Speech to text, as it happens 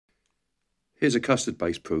Here's a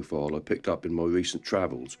custard-based profile I picked up in my recent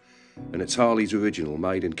travels, and it's Harley's original,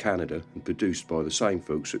 made in Canada and produced by the same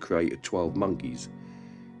folks that created 12 Monkeys.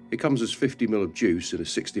 It comes as 50ml of juice in a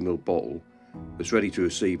 60ml bottle that's ready to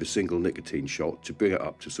receive a single nicotine shot to bring it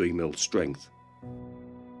up to 3ml strength.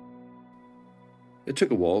 It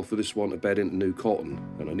took a while for this one to bed into new cotton,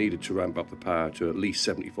 and I needed to ramp up the power to at least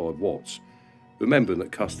 75 watts, remembering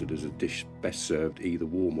that custard is a dish best served either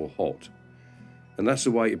warm or hot. And that's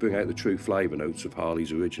the way to bring out the true flavour notes of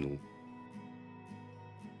Harley's original.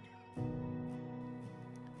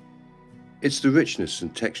 It's the richness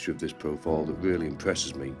and texture of this profile that really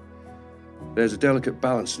impresses me. There's a delicate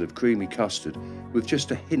balancing of creamy custard with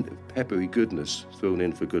just a hint of peppery goodness thrown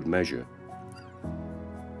in for good measure.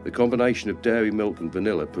 The combination of dairy milk and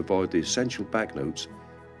vanilla provide the essential back notes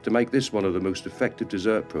to make this one of the most effective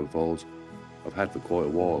dessert profiles I've had for quite a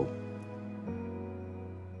while.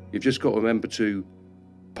 You've just got to remember to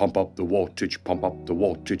pump up the wattage, pump up the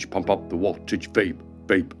wattage, pump up the wattage, vape,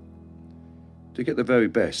 vape, to get the very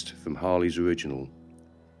best from Harley's original.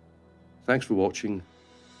 Thanks for watching.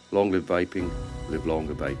 Long live vaping, live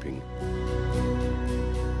longer vaping.